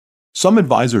Some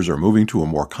advisors are moving to a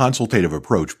more consultative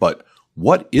approach, but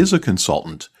what is a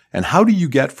consultant and how do you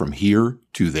get from here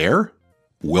to there?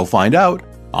 We'll find out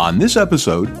on this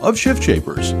episode of Shift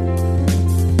Shapers.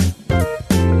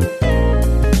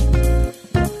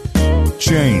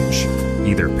 Change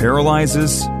either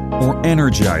paralyzes or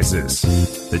energizes.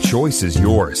 The choice is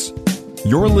yours.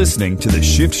 You're listening to the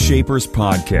Shift Shapers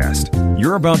podcast.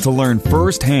 You're about to learn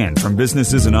firsthand from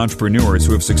businesses and entrepreneurs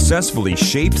who have successfully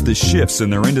shaped the shifts in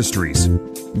their industries.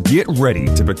 Get ready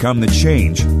to become the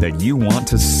change that you want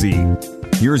to see.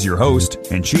 Here's your host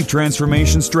and Chief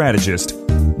Transformation Strategist,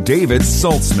 David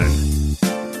Saltzman.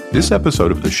 This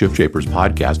episode of the Shift Shapers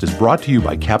podcast is brought to you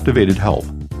by Captivated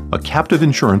Health, a captive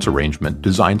insurance arrangement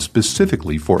designed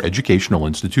specifically for educational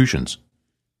institutions.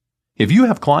 If you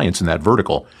have clients in that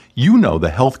vertical, you know the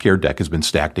healthcare deck has been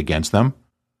stacked against them.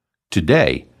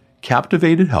 Today,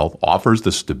 Captivated Health offers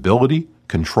the stability,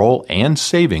 control, and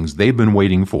savings they've been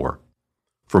waiting for.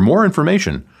 For more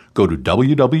information, go to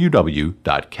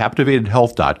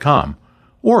www.captivatedhealth.com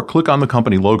or click on the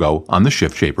company logo on the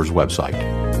Shift Shapers website.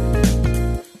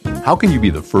 How can you be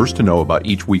the first to know about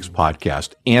each week's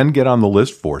podcast and get on the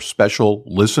list for special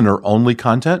listener-only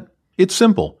content? It's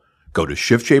simple. Go to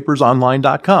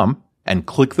shiftshapersonline.com and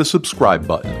click the subscribe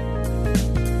button.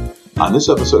 On this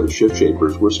episode of Shift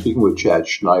Shapers, we're speaking with Chad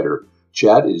Schneider.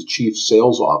 Chad is Chief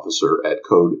Sales Officer at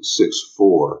Code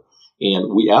SixFour.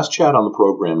 And we asked Chad on the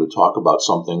program to talk about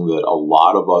something that a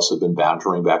lot of us have been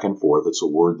bantering back and forth. It's a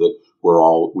word that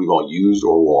we've all used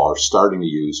or we are starting to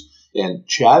use. And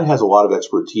Chad has a lot of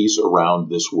expertise around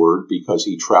this word because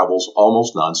he travels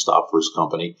almost nonstop for his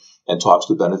company and talks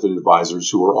to benefit advisors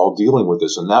who are all dealing with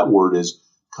this. And that word is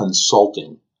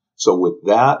consulting. So with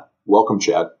that, welcome,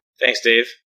 Chad. Thanks, Dave.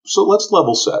 So let's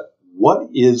level set. What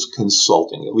is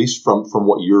consulting, at least from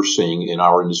what you're seeing in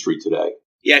our industry today?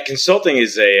 Yeah, consulting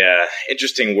is a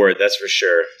interesting word, that's for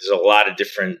sure. There's a lot of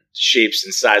different shapes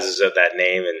and sizes of that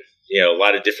name, and a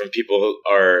lot of different people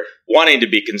are wanting to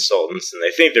be consultants, and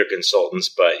they think they're consultants,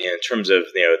 but in terms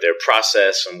of their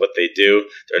process and what they do,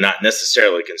 they're not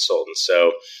necessarily consultants.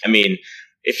 So,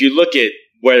 if you look at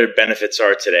where benefits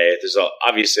are today, there's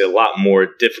obviously a lot more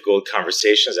difficult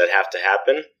conversations that have to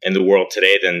happen in the world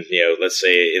today than, let's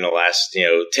say in the last,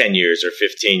 10 years or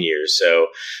 15 years. So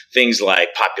things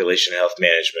like population health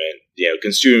management,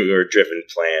 consumer-driven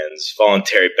plans,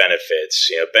 voluntary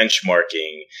benefits,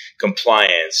 benchmarking,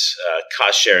 compliance,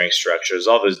 cost-sharing structures,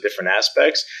 all those different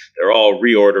aspects, they're all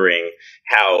reordering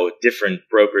how different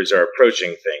brokers are approaching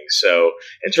things. So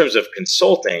in terms of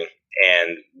consulting,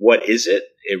 and what is it?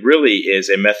 It really is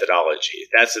a methodology.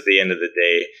 That's at the end of the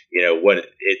day, what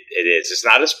it is. It's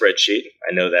not a spreadsheet.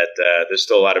 I know that there's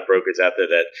still a lot of brokers out there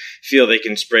that feel they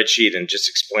can spreadsheet and just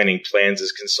explaining plans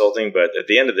as consulting. But at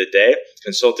the end of the day,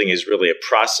 consulting is really a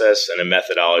process and a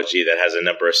methodology that has a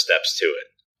number of steps to it.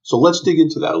 So let's dig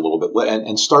into that a little bit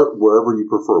and start wherever you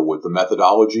prefer with the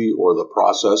methodology or the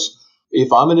process.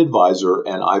 If I'm an advisor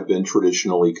and I've been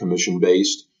traditionally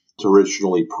commission-based,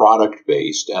 traditionally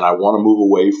product-based, and I want to move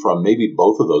away from maybe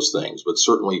both of those things, but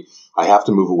certainly I have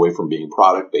to move away from being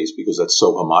product-based because that's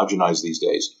so homogenized these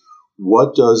days.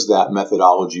 What does that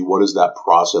methodology, what does that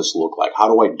process look like? How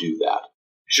do I do that?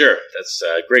 Sure. That's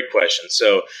a great question.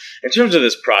 So in terms of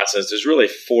this process, there's really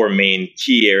four main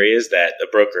key areas that a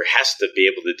broker has to be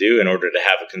able to do in order to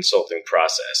have a consulting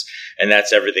process. And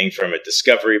that's everything from a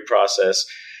discovery process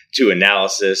to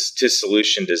analysis, to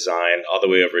solution design, all the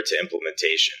way over to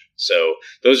implementation. So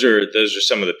those are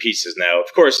some of the pieces. Now,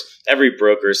 of course, every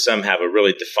broker, some have a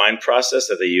really defined process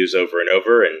that they use over and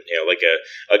over. And, like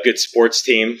a good sports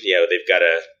team, they've got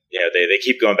they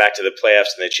keep going back to the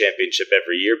playoffs and the championship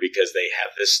every year because they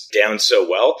have this down so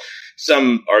well.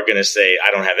 Some are going to say, I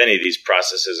don't have any of these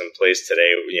processes in place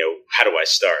today. How do I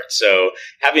start? So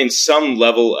having some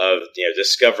level of,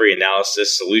 discovery,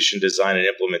 analysis, solution design, and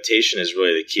implementation is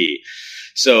really the key.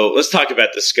 So let's talk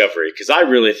about discovery, because I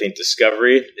really think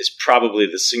discovery is probably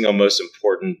the single most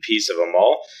important piece of them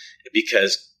all,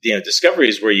 because discovery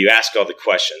is where you ask all the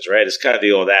questions, right? It's kind of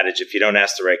the old adage, if you don't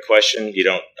ask the right question, you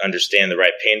don't understand the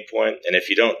right pain point. And if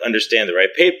you don't understand the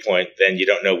right pain point, then you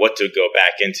don't know what to go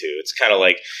back into. It's kind of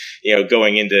like,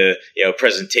 going into, a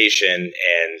presentation and,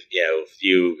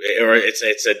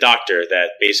 it's a doctor that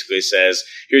basically says,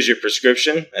 here's your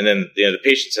prescription. And then, the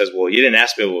patient says, well, you didn't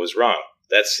ask me what was wrong.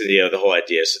 That's the whole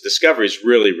idea. So discovery is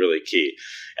really, really key.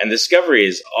 And discovery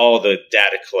is all the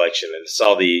data collection, and it's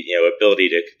all the ability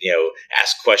to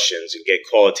ask questions and get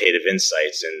qualitative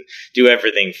insights and do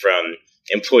everything from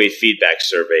employee feedback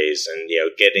surveys and,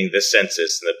 getting the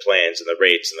census and the plans and the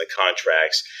rates and the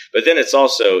contracts. But then it's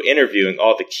also interviewing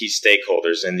all the key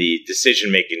stakeholders in the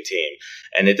decision-making team.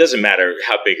 And it doesn't matter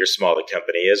how big or small the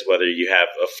company is, whether you have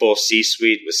a full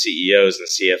C-suite with CEOs and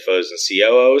CFOs and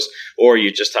COOs, or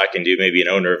you're just talking to maybe an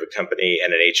owner of a company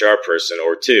and an HR person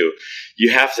or two.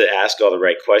 You have to ask all the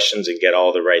right questions and get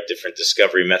all the right different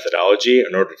discovery methodology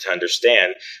in order to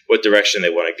understand what direction they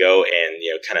want to go and,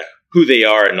 kind of who they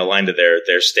are and align to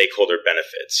their stakeholder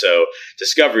benefits. So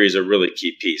discovery is a really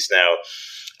key piece. Now,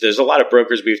 there's a lot of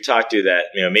brokers we've talked to that,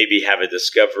 maybe have a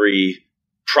discovery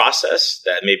process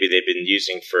that maybe they've been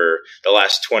using for the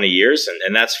last 20 years,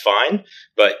 and that's fine,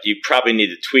 but you probably need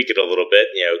to tweak it a little bit,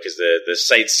 because the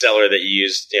site seller that you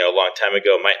used, a long time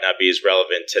ago might not be as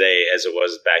relevant today as it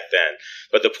was back then.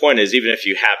 But the point is, even if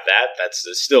you have that, that's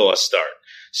still a start.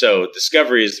 So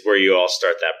discovery is where you all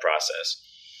start that process.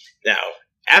 Now,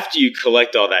 after you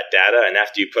collect all that data and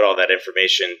after you put all that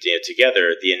information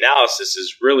together, the analysis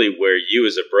is really where you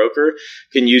as a broker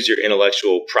can use your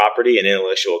intellectual property and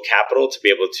intellectual capital to be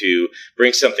able to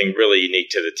bring something really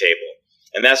unique to the table.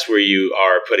 And that's where you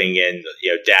are putting in,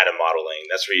 data modeling.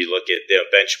 That's where you look at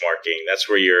benchmarking. That's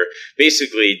where you're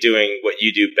basically doing what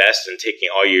you do best and taking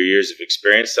all your years of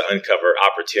experience to uncover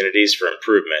opportunities for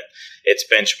improvement. It's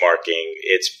benchmarking.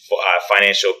 It's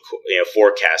financial,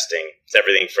 forecasting. It's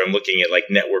everything from looking at like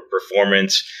network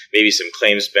performance, maybe some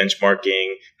claims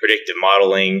benchmarking, predictive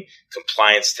modeling,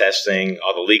 compliance testing,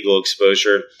 all the legal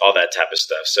exposure, all that type of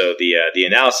stuff. So the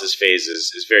analysis phase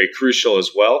is very crucial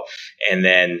as well. And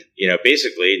then,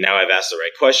 basically now I've asked the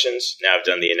right questions. Now I've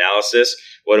done the analysis.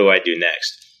 What do I do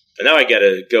next? And now I got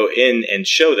to go in and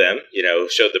show them,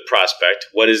 show the prospect,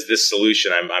 what is this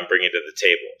solution I'm bringing to the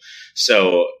table?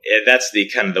 So that's the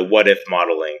kind of the what if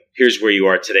modeling. Here's where you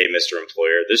are today, Mr.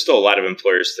 Employer. There's still a lot of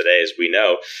employers today, as we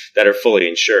know, that are fully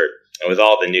insured. And with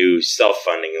all the new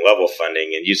self-funding and level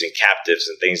funding and using captives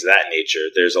and things of that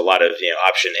nature, there's a lot of,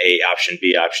 option A, option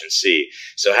B, option C.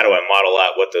 So how do I model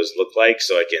out what those look like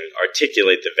so I can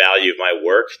articulate the value of my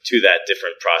work to that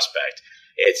different prospect?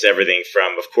 It's everything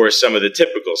from, of course, some of the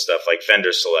typical stuff like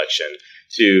vendor selection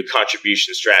to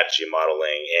contribution strategy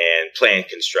modeling and plan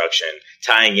construction,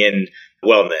 tying in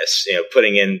wellness,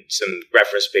 putting in some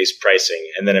reference-based pricing,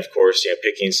 and then, of course,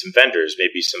 picking some vendors,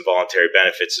 maybe some voluntary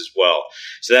benefits as well.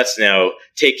 So that's now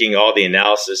taking all the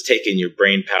analysis, taking your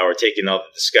brain power, taking all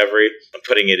the discovery, and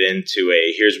putting it into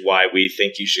here's why we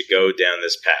think you should go down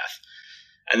this path.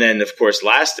 And then, of course,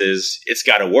 last is it's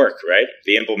got to work, right?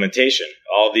 The implementation,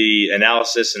 all the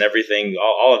analysis and everything,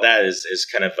 all of that is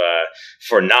kind of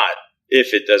for naught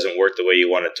if it doesn't work the way you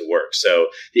want it to work. So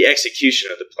the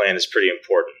execution of the plan is pretty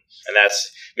important. And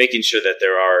that's making sure that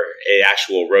there are an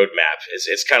actual roadmap.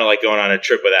 It's kind of like going on a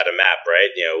trip without a map, right?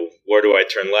 Where do I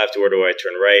turn left? Where do I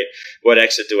turn right? What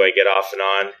exit do I get off and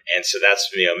on? And so that's,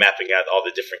 mapping out all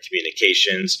the different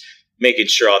communications, making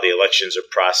sure all the elections are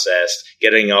processed,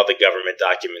 getting all the government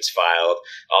documents filed,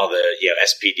 all the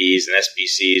SPDs and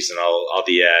SBCs and all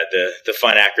the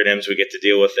fun acronyms we get to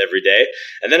deal with every day.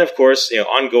 And then, of course,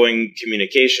 ongoing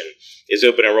communication. Is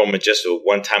open enrollment just a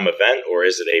one-time event, or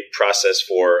is it a process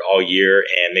for all year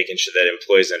and making sure that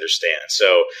employees understand?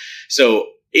 So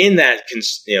in that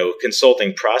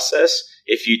consulting process,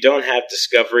 if you don't have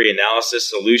discovery, analysis,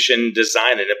 solution,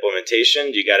 design, and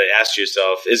implementation, you got to ask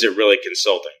yourself, is it really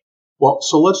consulting? Well,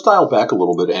 so let's dial back a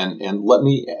little bit and let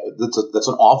me, that's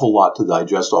an awful lot to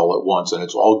digest all at once, and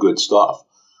it's all good stuff.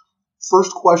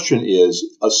 First question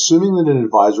is, assuming that an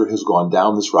advisor has gone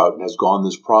down this route and has gone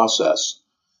this process,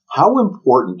 how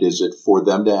important is it for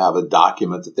them to have a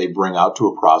document that they bring out to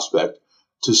a prospect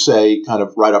to say kind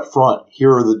of right up front,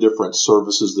 here are the different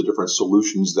services, the different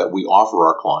solutions that we offer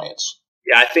our clients?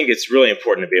 Yeah, I think it's really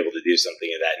important to be able to do something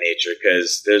of that nature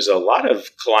because there's a lot of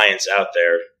clients out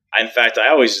there. In fact, I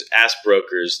always ask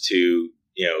brokers to,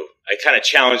 I kind of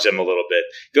challenge them a little bit.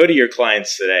 Go to your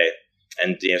clients today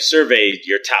and survey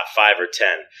your top 5 or 10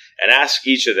 and ask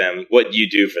each of them what you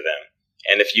do for them.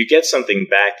 And if you get something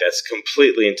back that's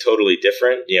completely and totally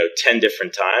different, 10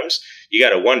 different times, you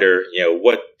got to wonder,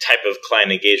 what type of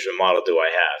client engagement model do I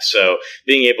have? So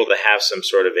being able to have some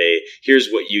sort of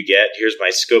here's what you get, here's my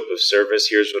scope of service,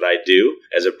 here's what I do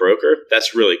as a broker,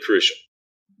 that's really crucial.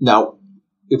 Now,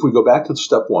 if we go back to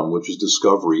step one, which is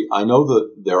discovery, I know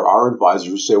that there are advisors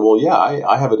who say, well, yeah,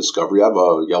 I have a discovery. I have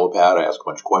a yellow pad. I ask a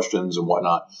bunch of questions and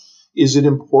whatnot. Is it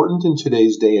important in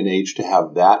today's day and age to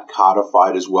have that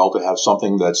codified as well, to have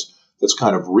something that's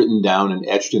kind of written down and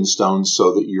etched in stone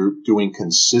so that you're doing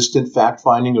consistent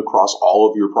fact-finding across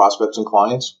all of your prospects and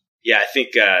clients? Yeah, I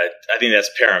think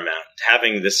that's paramount.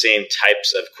 Having the same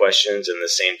types of questions and the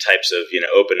same types of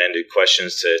open-ended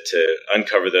questions to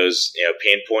uncover those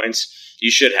pain points. You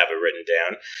should have it written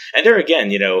down. And there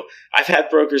again, I've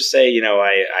had brokers say,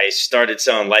 I started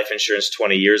selling life insurance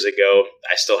 20 years ago.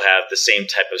 I still have the same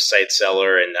type of site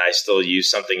seller and I still use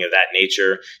something of that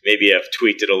nature. Maybe I've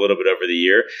tweaked it a little bit over the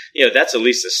year. That's at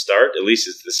least a start. At least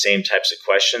it's the same types of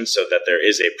questions so that there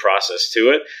is a process to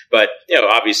it. But,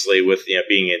 obviously with,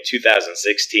 being in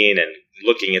 2016 and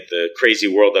looking at the crazy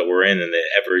world that we're in and the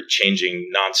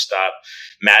ever-changing nonstop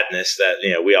madness that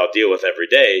we all deal with every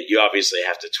day, you obviously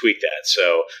have to tweak that.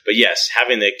 So, but yes,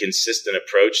 having the consistent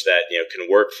approach that can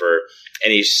work for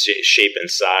any shape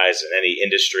and size and any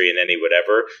industry and any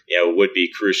whatever would be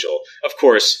crucial. Of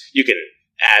course, you can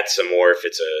add some more if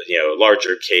it's a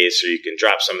larger case, or you can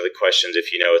drop some of the questions if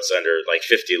it's under like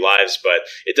 50 lives. But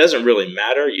it doesn't really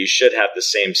matter. You should have the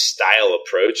same style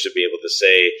approach to be able to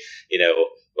say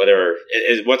whether,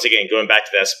 once again, going back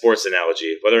to that sports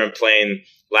analogy, whether I'm playing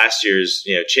last year's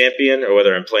champion or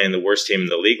whether I'm playing the worst team in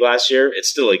the league last year, it's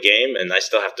still a game and I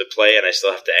still have to play and I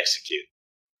still have to execute.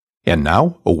 And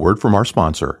now, a word from our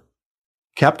sponsor.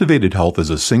 Captivated Health is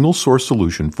a single source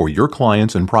solution for your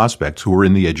clients and prospects who are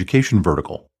in the education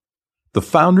vertical. The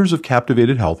founders of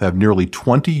Captivated Health have nearly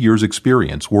 20 years'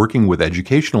 experience working with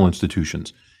educational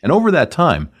institutions, and over that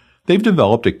time, they've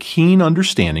developed a keen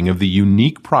understanding of the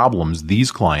unique problems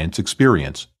these clients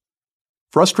experience.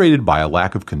 Frustrated by a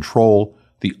lack of control,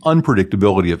 the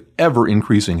unpredictability of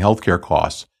ever-increasing healthcare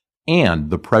costs,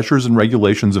 and the pressures and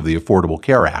regulations of the Affordable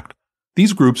Care Act,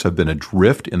 these groups have been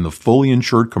adrift in the fully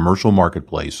insured commercial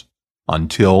marketplace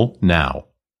until now.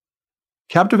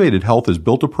 Captivated Health has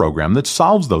built a program that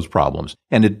solves those problems,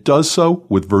 and it does so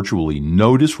with virtually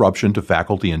no disruption to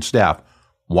faculty and staff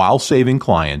while saving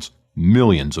clients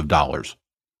millions of dollars.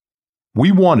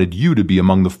 We wanted you to be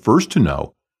among the first to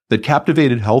know that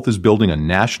Captivated Health is building a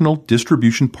national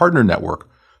distribution partner network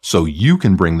so you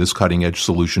can bring this cutting-edge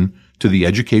solution to the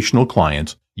educational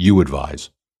clients you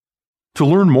advise. To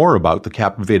learn more about the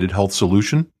Captivated Health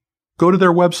solution, go to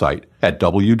their website at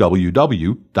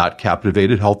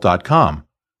www.captivatedhealth.com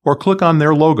or click on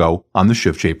their logo on the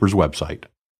Shift Shapers website.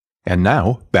 And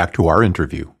now, back to our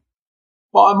interview.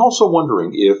 Well, I'm also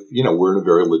wondering if, we're in a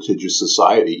very litigious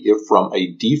society, if from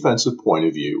a defensive point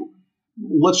of view,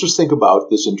 let's just think about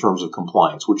this in terms of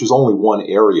compliance, which is only one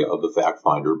area of the fact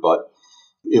finder. But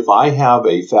if I have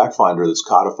a fact finder that's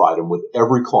codified and with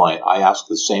every client I ask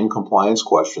the same compliance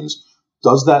questions,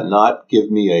 does that not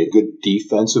give me a good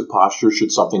defensive posture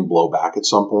should something blow back at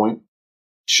some point?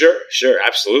 Sure,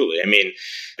 absolutely. I mean,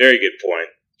 very good point.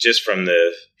 Just from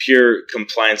the pure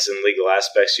compliance and legal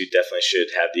aspects, you definitely should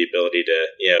have the ability to,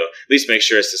 at least make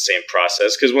sure it's the same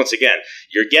process. Because once again,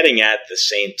 you're getting at the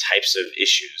same types of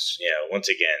issues. Once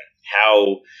again,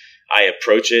 how I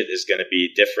approach it is going to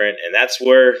be different. And that's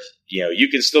where, you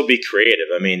can still be creative.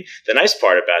 I mean, the nice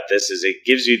part about this is it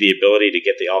gives you the ability to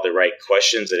get all the right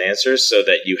questions and answers so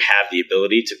that you have the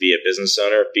ability to be a business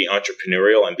owner, be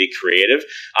entrepreneurial, and be creative,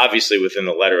 obviously within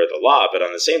the letter of the law. But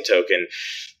on the same token,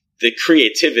 the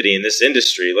creativity in this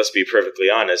industry, let's be perfectly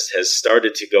honest, has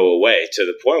started to go away to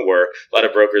the point where a lot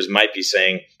of brokers might be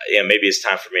saying, maybe it's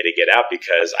time for me to get out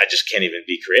because I just can't even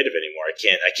be creative anymore. I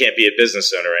can't be a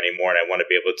business owner anymore, and I want to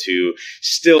be able to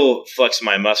still flex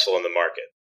my muscle in the market.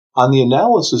 On the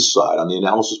analysis side, on the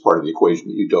analysis part of the equation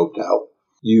that you doped out,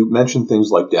 you mentioned things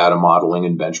like data modeling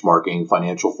and benchmarking,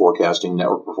 financial forecasting,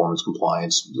 network performance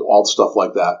compliance, all stuff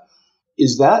like that.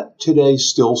 Is that today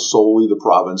still solely the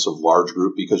province of large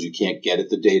group because you can't get at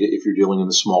the data if you're dealing in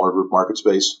the smaller group market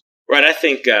space? Right. I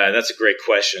think that's a great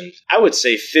question. I would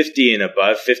say 50 and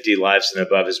above, 50 lives and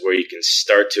above is where you can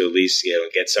start to at least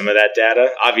get some of that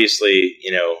data. Obviously,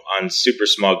 on super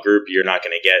small group, you're not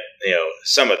going to get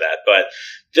some of that. But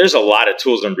there's a lot of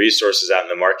tools and resources out in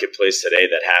the marketplace today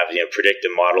that have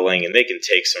predictive modeling, and they can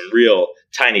take some real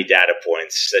tiny data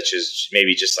points, such as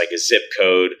maybe just like a zip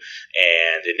code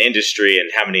and an industry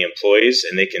and how many employees,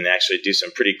 and they can actually do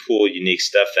some pretty cool, unique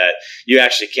stuff that you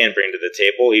actually can bring to the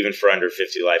table, even for under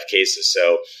 50 live cases.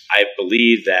 So I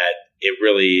believe that it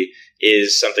really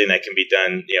is something that can be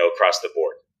done, across the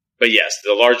board. But yes,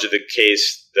 the larger the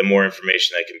case, the more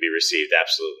information that can be received.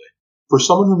 Absolutely. For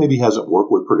someone who maybe hasn't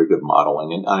worked with predictive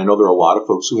modeling, and I know there are a lot of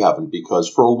folks who haven't, because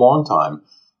for a long time,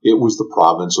 it was the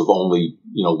province of only,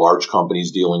 large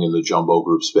companies dealing in the jumbo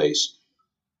group space.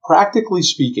 Practically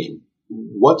speaking,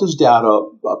 what does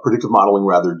predictive modeling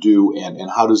rather do,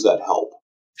 and how does that help?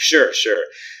 Sure.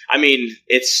 I mean,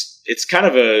 it's it's kind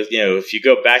of if you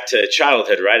go back to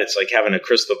childhood, right? It's like having a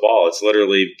crystal ball. It's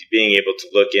literally being able to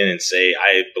look in and say,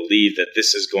 I believe that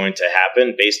this is going to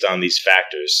happen based on these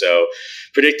factors. So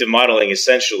predictive modeling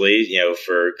essentially,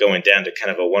 for going down to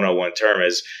kind of a 101 term,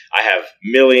 is I have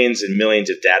millions and millions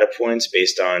of data points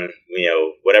based on,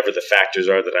 whatever the factors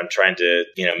are that I'm trying to,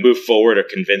 move forward or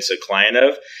convince a client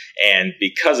of. And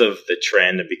because of the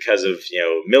trend and because of,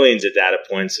 millions of data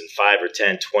points and 5 or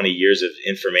 10, 20 years of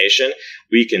information,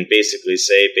 we can basically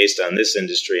say, based on this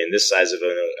industry and this size of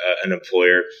an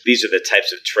employer, these are the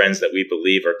types of trends that we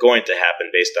believe are going to happen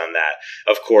based on that.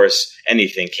 Of course,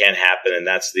 anything can happen, and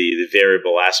that's the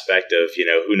variable aspect of,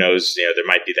 who knows, there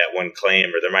might be that one claim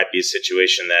or there might be a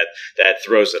situation that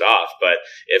throws it off. But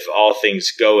if all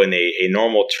things go in a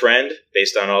normal trend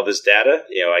based on all this data,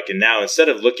 I can now, instead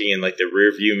of looking in like the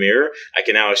rear view mirror, I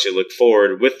can now actually look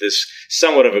forward with this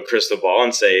somewhat of a crystal ball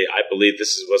and say, I believe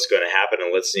this is what's going to happen,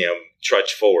 and let's,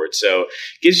 trudge forward. So it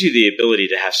gives you the ability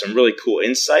to have some really cool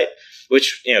insight,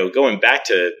 which, going back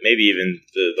to maybe even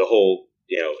the whole,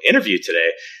 interview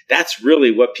today, that's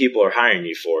really what people are hiring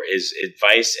you for, is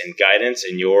advice and guidance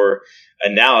in your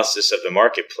analysis of the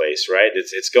marketplace, right?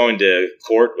 It's going to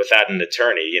court without an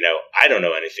attorney. I don't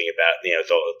know anything about,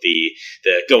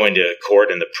 the going to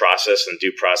court and the process and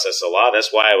due process of law.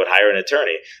 That's why I would hire an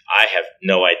attorney. I have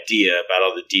no idea about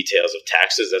all the details of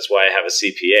taxes. That's why I have a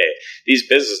CPA. These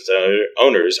business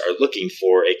owners are looking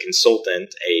for a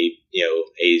consultant,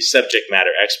 a subject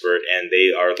matter expert, and they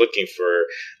are looking for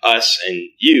us and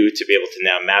you to be able to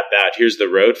now map out, here's the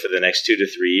road for the next 2 to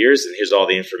 3 years, and here's all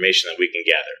the information that we can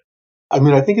gather.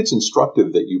 I think it's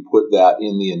instructive that you put that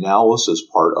in the analysis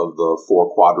part of the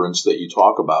 4 quadrants that you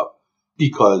talk about,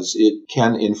 because it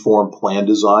can inform plan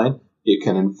design. It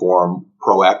can inform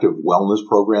proactive wellness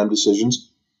program decisions.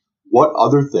 What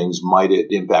other things might it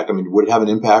impact? Would it have an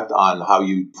impact on how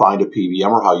you find a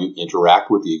PBM or how you interact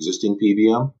with the existing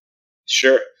PBM?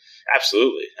 Sure.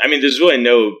 Absolutely. There's really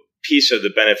no piece of the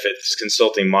benefits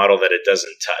consulting model that it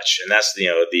doesn't touch. And that's,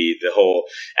 the whole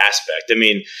aspect.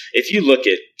 If you look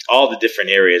at all the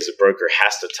different areas a broker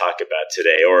has to talk about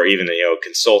today, or even,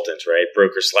 consultant, right?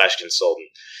 Broker/consultant.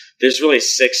 There's really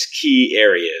 6 key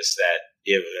areas that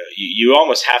you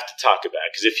almost have to talk about,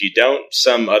 because if you don't,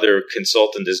 some other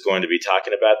consultant is going to be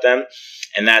talking about them.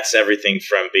 And that's everything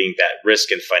from being that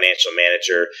risk and financial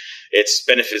manager. It's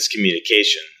benefits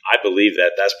communication. I believe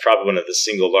that that's probably one of the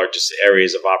single largest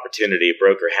areas of opportunity a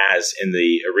broker has in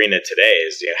the arena today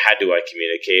is, how do I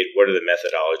communicate? What are the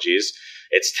methodologies?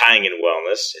 It's tying in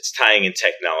wellness. It's tying in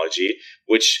technology.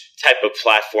 Which type of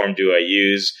platform do I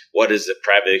use? What is the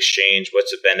private exchange?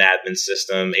 What's a Ben admin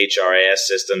system? HRIS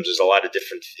systems? There's a lot of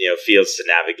different fields to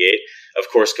navigate. Of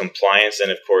course, compliance, and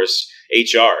of course,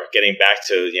 HR. Getting back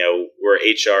to where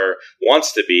HR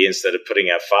wants to be, instead of putting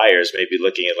out fires, maybe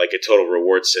looking at like a total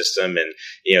reward system and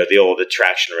the old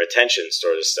attraction retention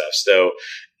sort of stuff. So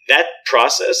that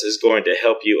process is going to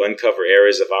help you uncover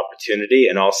areas of opportunity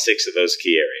in all 6 of those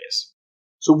key areas.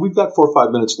 So we've got 4 or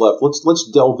 5 minutes left.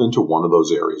 Let's delve into one of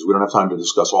those areas. We don't have time to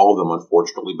discuss all of them,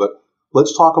 unfortunately, but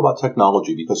let's talk about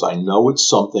technology, because I know it's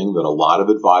something that a lot of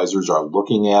advisors are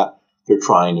looking at. They're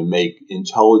trying to make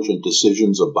intelligent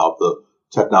decisions about the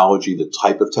technology, the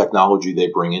type of technology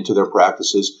they bring into their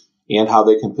practices, and how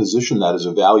they can position that as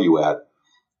a value add.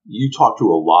 You talk to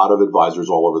a lot of advisors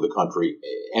all over the country.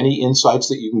 Any insights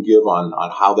that you can give on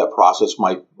how that process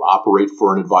might operate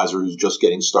for an advisor who's just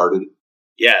getting started?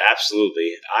 Yeah,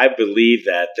 absolutely. I believe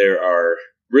that there are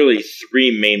really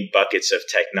 3 main buckets of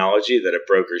technology that a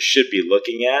broker should be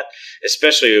looking at,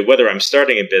 especially whether I'm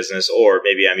starting a business or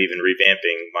maybe I'm even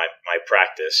revamping my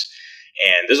practice.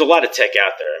 And there's a lot of tech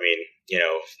out there.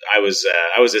 I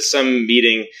was at some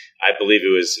meeting, I believe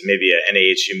it was maybe an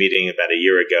NAHU meeting about a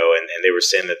year ago, and they were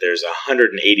saying that there's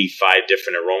 185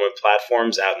 different enrollment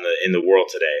platforms out in the world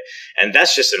today. And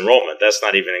that's just enrollment. That's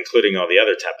not even including all the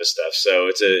other type of stuff. So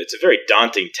it's a very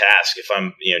daunting task if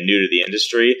I'm new to the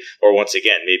industry, or once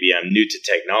again, maybe I'm new to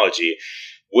technology.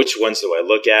 Which ones do I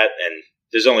look at? And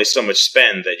there's only so much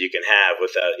spend that you can have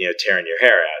without tearing your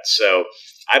hair out. So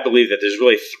I believe that there's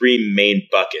really 3 main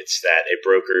buckets that a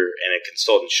broker and a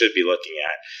consultant should be looking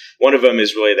at. One of them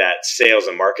is really that sales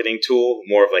and marketing tool,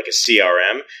 more of like a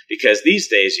CRM, because these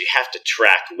days you have to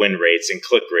track win rates and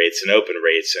click rates and open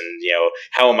rates, and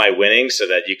how am I winning, so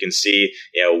that you can see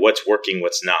what's working,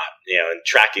 what's not, and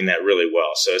tracking that really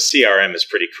well. So a CRM is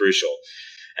pretty crucial.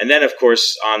 And then, of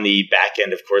course, on the back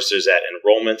end, of course, there's that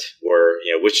enrollment, where,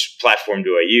 which platform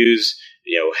do I use?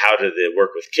 How do they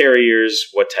work with carriers?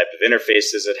 What type of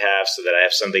interface does it have, so that I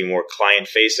have something more client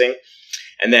facing?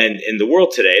 And then in the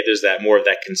world today, there's that more of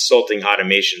that consulting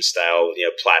automation style,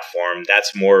 platform.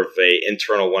 That's more of a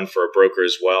internal one for a broker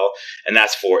as well. And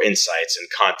that's for insights and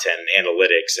content and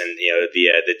analytics and,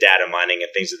 the data mining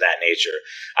and things of that nature.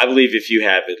 I believe if you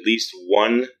have at least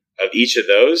one of each of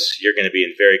those, you're going to be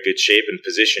in very good shape and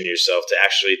position yourself to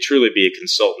actually truly be a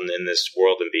consultant in this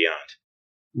world and beyond.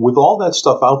 With all that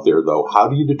stuff out there, though, how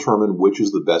do you determine which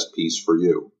is the best piece for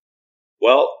you?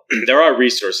 Well, there are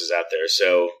resources out there.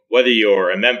 So whether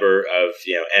you're a member of,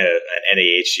 an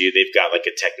NAHU, they've got like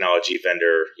a technology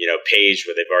vendor, page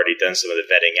where they've already done some of the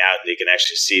vetting out, and you can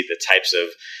actually see the types of,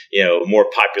 more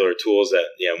popular tools that,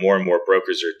 more and more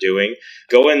brokers are doing.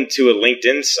 Go into a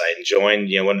LinkedIn site and join,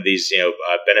 one of these,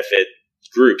 benefit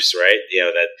groups, right?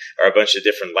 That are a bunch of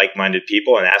different like-minded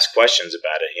people, and ask questions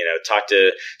about it. Talk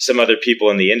to some other people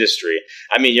in the industry.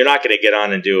 I mean, you're not going to get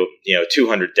on and do,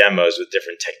 200 demos with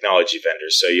different technology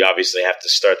vendors. So you obviously have to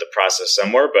start the process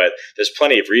somewhere, but there's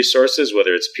plenty of resources,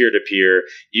 whether it's peer-to-peer,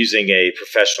 using a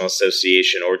professional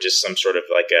association, or just some sort of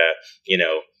like a,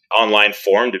 online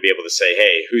forum to be able to say,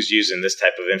 hey, who's using this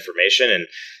type of information? And,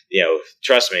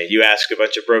 trust me, you ask a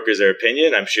bunch of brokers their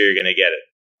opinion, I'm sure you're going to get it.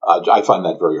 I find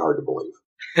that very hard to believe.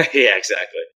 Yeah,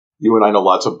 exactly. You and I know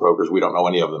lots of brokers. We don't know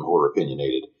any of them who are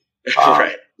opinionated.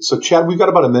 Right. So, Chad, we've got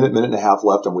about a minute and a half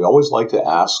left, and we always like to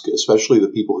ask, especially the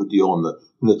people who deal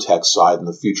in the tech side and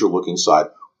the future-looking side,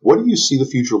 what do you see the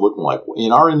future looking like?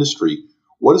 In our industry,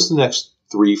 what does the next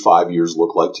 3-5 years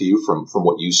look like to you from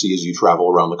what you see as you travel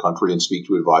around the country and speak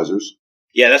to advisors?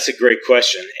 Yeah, that's a great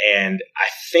question. And I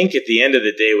think at the end of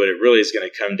the day, what it really is going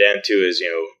to come down to is,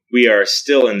 we are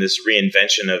still in this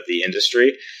reinvention of the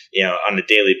industry. On a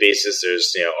daily basis,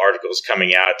 there's, articles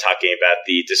coming out talking about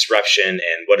the disruption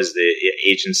and what is the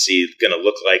agency going to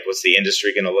look like? What's the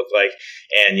industry going to look like?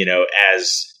 And,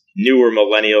 as newer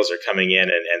millennials are coming in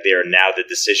and they are now the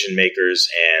decision makers,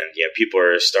 and people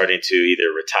are starting to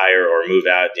either retire or move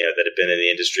out, that have been in the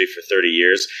industry for 30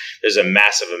 years. There's a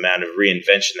massive amount of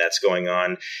reinvention that's going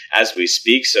on as we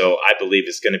speak. So I believe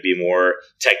it's going to be more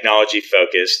technology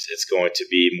focused. It's going to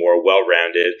be more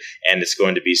well-rounded, and it's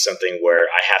going to be something where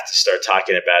I have to start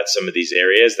talking about some of these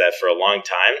areas that for a long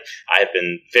time I've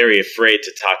been very afraid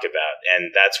to talk about.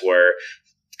 And that's where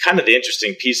kind of the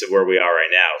interesting piece of where we are right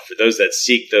now. For those that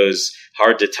seek those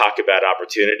hard to talk about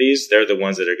opportunities, they're the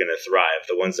ones that are going to thrive.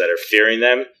 The ones that are fearing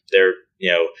them,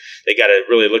 they got to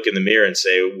really look in the mirror and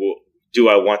say, well, do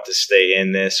I want to stay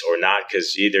in this or not?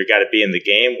 Because you either got to be in the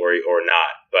game or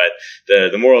not.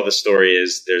 But the moral of the story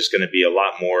is there's going to be a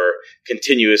lot more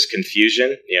continuous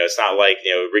confusion. It's not like,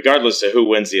 regardless of who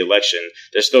wins the election,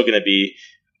 there's still going to be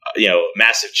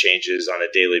massive changes on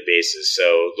a daily basis.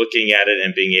 So looking at it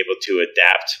and being able to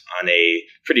adapt on a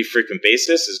pretty frequent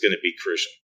basis is going to be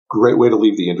crucial. Great way to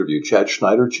leave the interview. Chad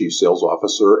Schneider, Chief Sales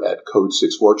Officer at Code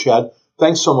SixFour. Chad,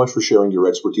 thanks so much for sharing your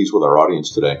expertise with our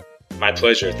audience today. My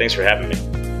pleasure. Thanks for having me.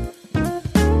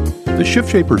 The Shift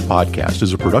Shapers podcast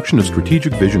is a production of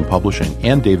Strategic Vision Publishing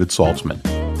and David Saltzman.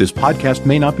 This podcast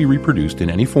may not be reproduced in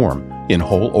any form, in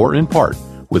whole or in part,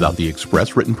 without the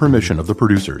express written permission of the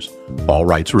producers. All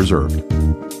rights reserved.